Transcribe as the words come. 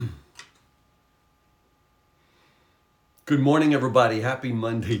Good morning, everybody. Happy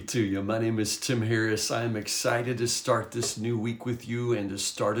Monday to you. My name is Tim Harris. I am excited to start this new week with you and to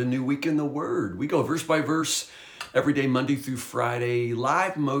start a new week in the Word. We go verse by verse every day, Monday through Friday,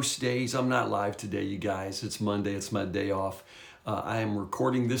 live most days. I'm not live today, you guys. It's Monday. It's my day off. I am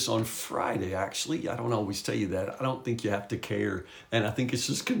recording this on Friday, actually. I don't always tell you that. I don't think you have to care. And I think it's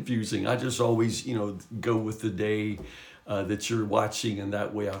just confusing. I just always, go with the day that you're watching, and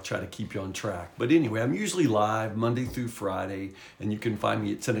that way I'll try to keep you on track. But anyway, I'm usually live Monday through Friday, and you can find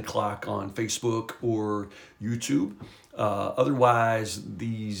me at 10 o'clock on Facebook or YouTube. Otherwise,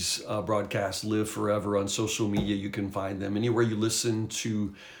 these broadcasts live forever on social media. You can find them anywhere you listen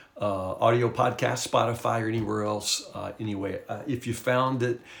to audio podcasts, Spotify, or anywhere else. Anyway, if you found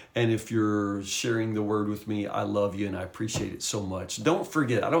it and if you're sharing the word with me, I love you and I appreciate it so much. Don't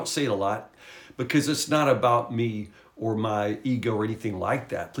forget, I don't say it a lot because it's not about me or my ego or anything like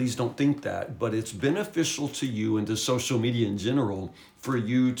that. Please don't think that. But it's beneficial to you and to social media in general for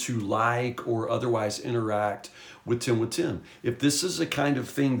you to like or otherwise interact with 10 with Tim. If this is a kind of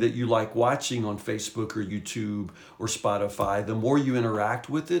thing that you like watching on Facebook or YouTube or Spotify, the more you interact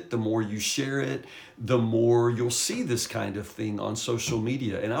with it, the more you share it, the more you'll see this kind of thing on social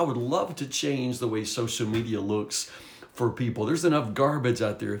media. And I would love to change the way social media looks for people. There's enough garbage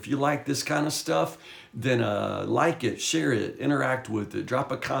out there. If you like this kind of stuff, then like it, share it, interact with it, drop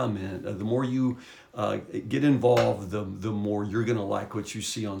a comment. The more you get involved, the more you're going to like what you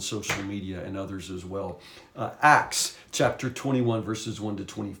see on social media and others as well. Acts chapter 21, verses 1 to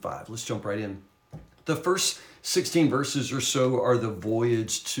 25. Let's jump right in. The first 16 verses or so are the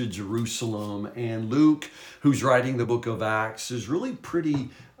voyage to Jerusalem. And Luke, who's writing the book of Acts, is really pretty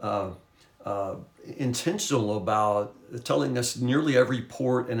intentional about telling us nearly every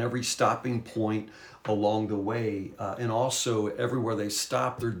port and every stopping point along the way. And also everywhere they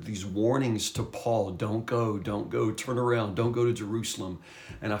stop, there are these warnings to Paul: don't go, turn around, don't go to Jerusalem.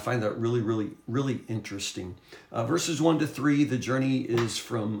 And I find that really, really, really interesting. Verses 1 to 3, the journey is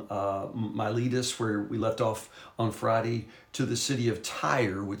from Miletus, where we left off on Friday, to the city of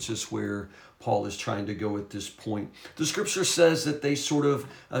Tyre, which is where Paul is trying to go at this point. The scripture says that they sort of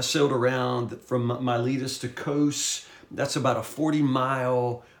sailed around from Miletus to Kos. That's about a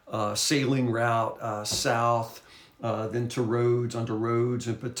 40-mile sailing route south, then to Rhodes, onto Rhodes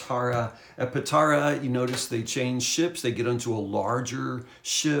and Patara. At Patara, you notice they change ships. They get onto a larger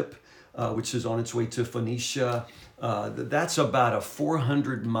ship, which is on its way to Phoenicia. That's about a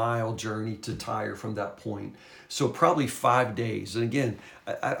 400-mile journey to Tyre from that point. So probably 5 days. And again,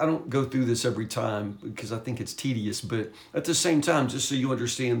 I don't go through this every time because I think it's tedious, but at the same time, just so you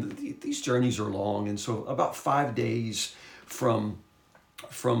understand, these journeys are long. And so about 5 days from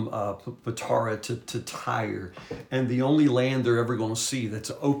Patara to Tyre. And the only land they're ever going to see, that's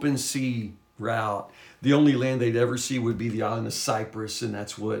an open sea route, the only land they'd ever see would be the island of Cyprus, and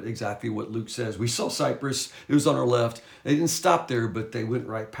that's exactly what Luke says. We saw Cyprus, it was on our left. They didn't stop there, but they went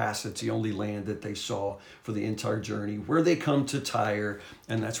right past it. It's the only land that they saw for the entire journey. Where they come to Tyre,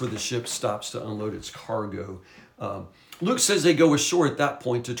 and that's where the ship stops to unload its cargo. Luke says they go ashore at that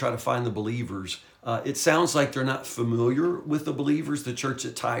point to try to find the believers. It sounds like they're not familiar with the believers, the church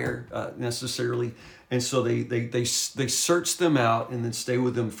at Tyre, necessarily. And so they search them out and then stay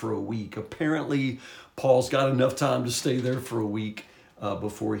with them for a week. Apparently, Paul's got enough time to stay there for a week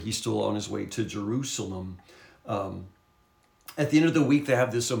before he's still on his way to Jerusalem. At the end of the week, they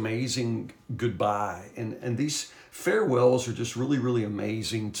have this amazing goodbye. And these farewells are just really, really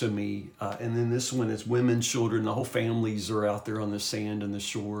amazing to me. And then this one is women, children, the whole families are out there on the sand and the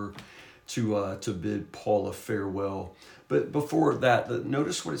shore to bid Paul a farewell. But before that,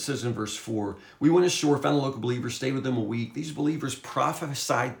 notice what it says in verse 4. We went ashore, found a local believer, stayed with them a week. These believers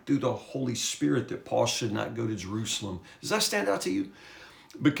prophesied through the Holy Spirit that Paul should not go to Jerusalem. Does that stand out to you?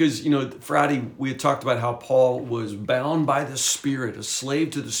 Because, Friday we had talked about how Paul was bound by the Spirit, a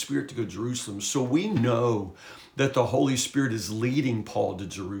slave to the Spirit to go to Jerusalem. So we know that the Holy Spirit is leading Paul to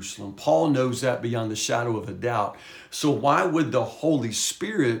Jerusalem. Paul knows that beyond the shadow of a doubt. So why would the Holy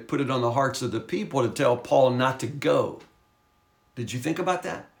Spirit put it on the hearts of the people to tell Paul not to go? Did you think about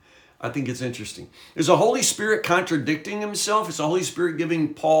that? I think it's interesting. Is the Holy Spirit contradicting himself? Is the Holy Spirit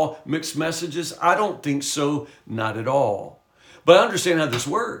giving Paul mixed messages? I don't think so, not at all. But I understand how this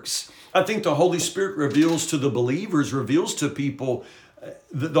works. I think the Holy Spirit reveals to the believers, reveals to people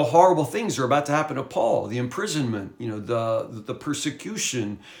the horrible things are about to happen to Paul, the imprisonment, the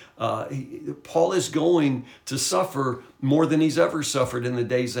persecution. Paul is going to suffer more than he's ever suffered in the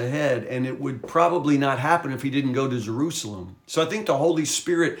days ahead, and it would probably not happen if he didn't go to Jerusalem. So I think the Holy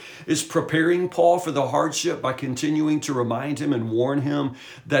Spirit is preparing Paul for the hardship by continuing to remind him and warn him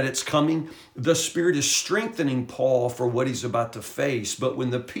that it's coming. The Spirit is strengthening Paul for what he's about to face. But when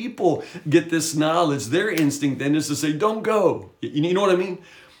the people get this knowledge, their instinct then is to say, don't go. You know what I mean?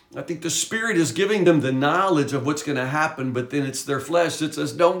 I think the Spirit is giving them the knowledge of what's going to happen, but then it's their flesh that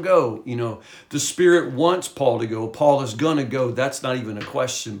says, don't go. The Spirit wants Paul to go. Paul is going to go. That's not even a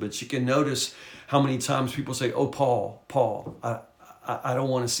question. But you can notice how many times people say, oh, Paul, I don't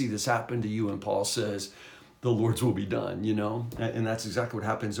want to see this happen to you. And Paul says, the Lord's will be done, And that's exactly what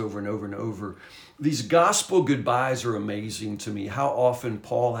happens over and over and over. These gospel goodbyes are amazing to me. How often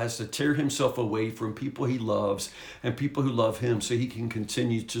Paul has to tear himself away from people he loves and people who love him so he can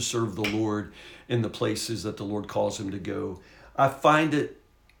continue to serve the Lord in the places that the Lord calls him to go. I find it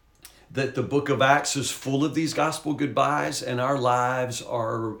that the book of Acts is full of these gospel goodbyes, and our lives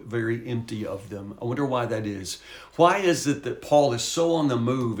are very empty of them. I wonder why that is. Why is it that Paul is so on the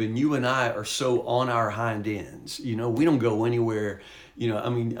move and you and I are so on our hind ends? We don't go anywhere.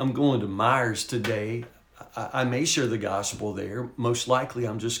 I'm going to Myers today. I may share the gospel there. Most likely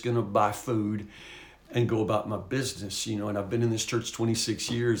I'm just going to buy food and go about my business, and I've been in this church 26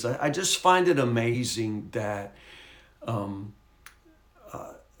 years. I just find it amazing that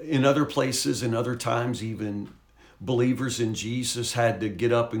in other places and other times, even believers in Jesus had to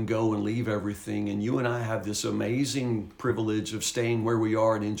get up and go and leave everything. And you and I have this amazing privilege of staying where we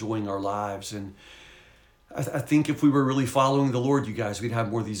are and enjoying our lives. And I think if we were really following the Lord, you guys, we'd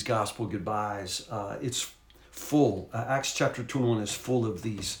have more of these gospel goodbyes. It's full. Acts chapter 21 is full of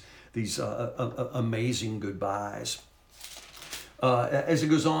these amazing goodbyes. As it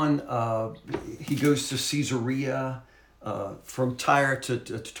goes on, he goes to Caesarea. From Tyre to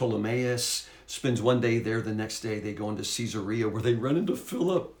Ptolemais, spends one day there. The next day they go into Caesarea where they run into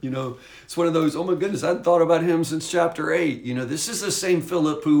Philip. It's one of those, oh my goodness, I hadn't thought about him since chapter 8. This is the same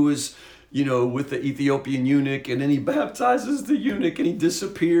Philip who was, with the Ethiopian eunuch, and then he baptizes the eunuch and he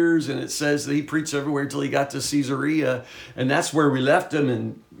disappears, and it says that he preached everywhere until he got to Caesarea, and that's where we left him.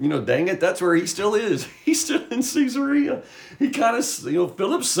 And dang it, that's where he still is. He's still in Caesarea. He kind of,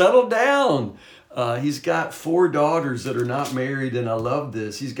 Philip settled down. He's got 4 daughters that are not married, and I love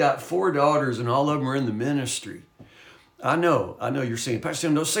this. He's got 4 daughters, and all of them are in the ministry. I know you're saying, Pastor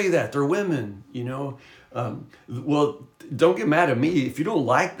Tim, don't say that. They're women, Well, don't get mad at me. If you don't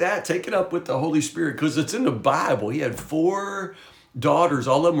like that, take it up with the Holy Spirit, because it's in the Bible. He had 4 daughters.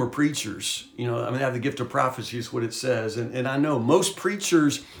 All of them were preachers. They have the gift of prophecy is what it says. And I know most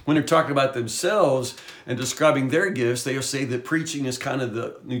preachers, when they're talking about themselves and describing their gifts, they'll say that preaching is kind of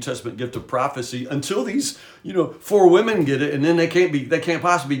the New Testament gift of prophecy until these, 4 women get it, and then they can't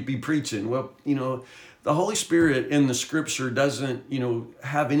possibly be preaching. Well, the Holy Spirit in the scripture doesn't,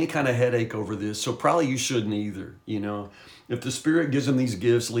 have any kind of headache over this. So probably you shouldn't either, If the Spirit gives them these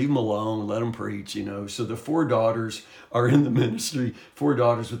gifts, leave them alone, let them preach, So the 4 daughters are in the ministry, 4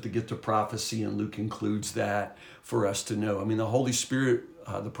 daughters with the gift of prophecy, and Luke includes that for us to know. The Holy Spirit,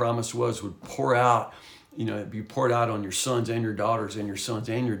 the promise would pour out, it'd be poured out on your sons and your daughters, and your sons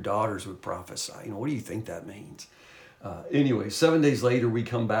and your daughters would prophesy. What do you think that means? Anyway, 7 days later, we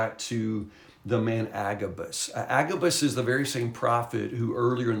come back to the man Agabus. Agabus is the very same prophet who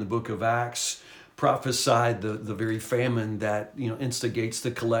earlier in the book of Acts prophesied the very famine that instigates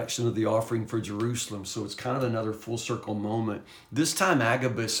the collection of the offering for Jerusalem. So it's kind of another full circle moment. This time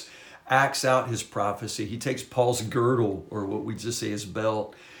Agabus acts out his prophecy. He takes Paul's girdle, or what we just say his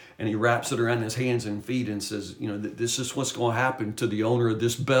belt, and he wraps it around his hands and feet and says, this is what's going to happen to the owner of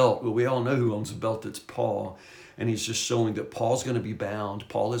this belt. Well, we all know who owns the belt. It's Paul. And he's just showing that Paul's going to be bound.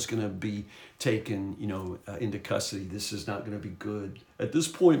 Paul is going to be taken, into custody. This is not going to be good. At this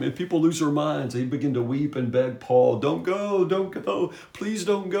point, man, people lose their minds. They begin to weep and beg Paul, don't go, please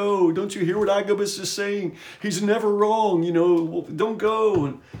don't go. Don't you hear what Agabus is saying? He's never wrong, don't go.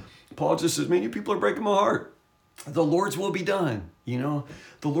 And Paul just says, man, you people are breaking my heart. The Lord's will be done, the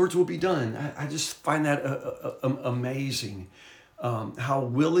Lord's will be done. I just find that amazing. How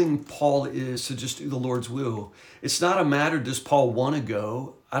willing Paul is to just do the Lord's will. It's not a matter, does Paul want to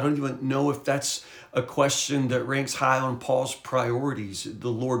go? I don't even know if that's a question that ranks high on Paul's priorities. The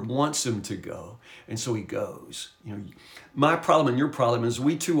Lord wants him to go, and so he goes. My problem and your problem is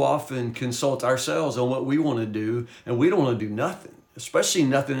we too often consult ourselves on what we want to do, and we don't want to do nothing, especially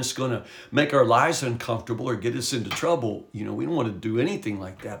nothing that's going to make our lives uncomfortable or get us into trouble. We don't want to do anything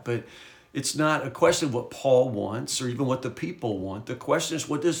like that, but It's not a question of what Paul wants or even what the people want. The question is,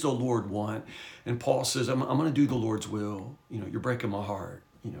 what does the Lord want? And Paul says, I'm going to do the Lord's will. You're breaking my heart,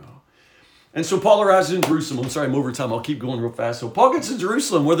 And so Paul arrives in Jerusalem. I'm sorry, I'm over time. I'll keep going real fast. So Paul gets in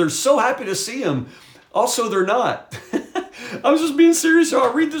Jerusalem where they're so happy to see him. Also, they're not. I was just being serious.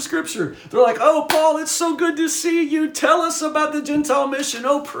 I'll read the scripture. They're like, oh, Paul, it's so good to see you. Tell us about the Gentile mission.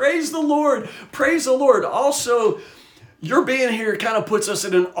 Oh, praise the Lord. Praise the Lord. Also, your being here kind of puts us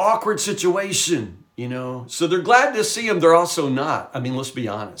in an awkward situation, So they're glad to see him. They're also not. Let's be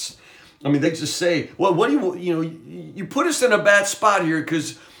honest. They just say, well, what do you put us in a bad spot here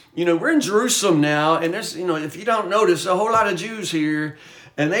because, we're in Jerusalem now. And there's, if you don't notice, a whole lot of Jews here.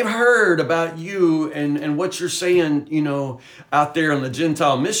 And they've heard about you and what you're saying, out there on the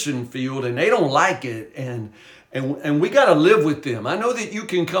Gentile mission field. And they don't like it. And we got to live with them. I know that you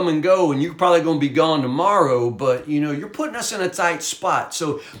can come and go and you're probably going to be gone tomorrow, but you're putting us in a tight spot.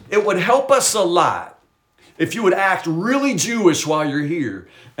 So it would help us a lot if you would act really Jewish while you're here.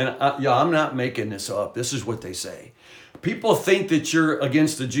 And I'm not making this up. This is what they say. People think that you're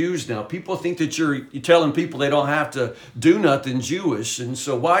against the Jews now. People think that you're telling people they don't have to do nothing Jewish. And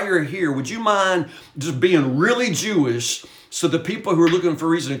so while you're here, would you mind just being really Jewish so the people who are looking for a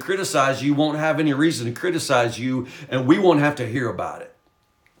reason to criticize you won't have any reason to criticize you and we won't have to hear about it?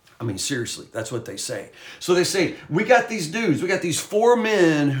 Seriously, that's what they say. So they say, we got these dudes, we got these 4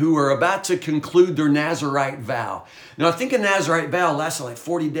 men who are about to conclude their Nazirite vow. Now, I think a Nazirite vow lasted like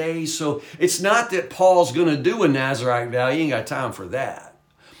 40 days. So it's not that Paul's going to do a Nazirite vow. He ain't got time for that.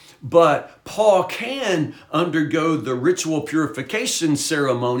 But Paul can undergo the ritual purification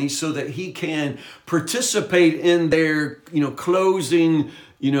ceremony so that he can participate in their, closing,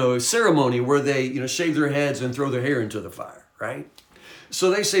 ceremony where they, shave their heads and throw their hair into the fire, right? So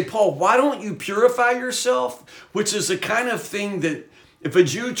they say, Paul, why don't you purify yourself? Which is the kind of thing that if a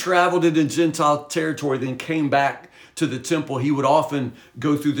Jew traveled into Gentile territory, then came back to the temple, he would often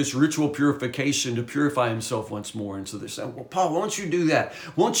go through this ritual purification to purify himself once more. And so they say, well, Paul, why don't you do that?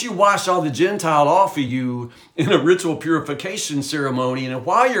 Why don't you wash all the Gentile off of you in a ritual purification ceremony? And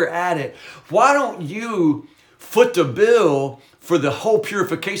while you're at it, why don't you foot the bill for the whole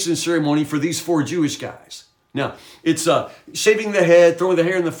purification ceremony for these 4 Jewish guys? Now, it's shaving the head, throwing the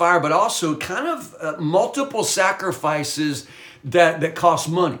hair in the fire, but also kind of multiple sacrifices that cost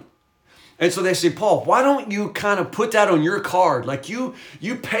money. And so they say, Paul, why don't you kind of put that on your card? Like you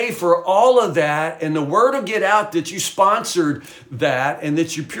pay for all of that and the word will get out that you sponsored that and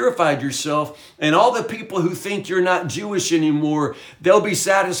that you purified yourself. And all the people who think you're not Jewish anymore, they'll be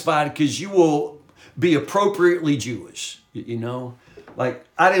satisfied because you will be appropriately Jewish. Like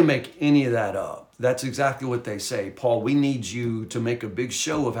I didn't make any of that up. That's exactly what they say. Paul, we need you to make a big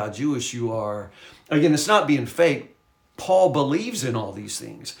show of how Jewish you are. Again, it's not being fake. Paul believes in all these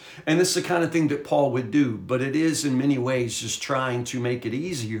things. And this is the kind of thing that Paul would do. But it is in many ways just trying to make it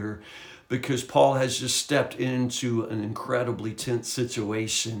easier because Paul has just stepped into an incredibly tense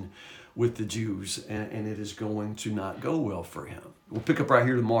situation with the Jews. And it is going to not go well for him. We'll pick up right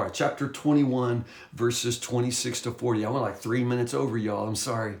here tomorrow. Chapter 21, verses 26 to 40. I went like 3 minutes over, y'all. I'm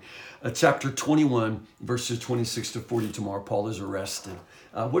sorry. Chapter 21, verses 26 to 40 tomorrow. Paul is arrested.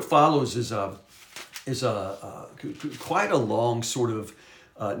 What follows is quite a long sort of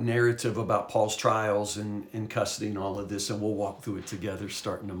narrative about Paul's trials and custody and all of this, and we'll walk through it together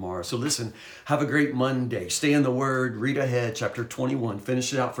starting tomorrow. So listen, have a great Monday. Stay in the Word, read ahead, chapter 21,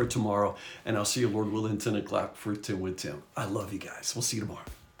 finish it out for tomorrow, and I'll see you, Lord willing, 10 o'clock for 10 with Tim. I love you guys. We'll see you tomorrow.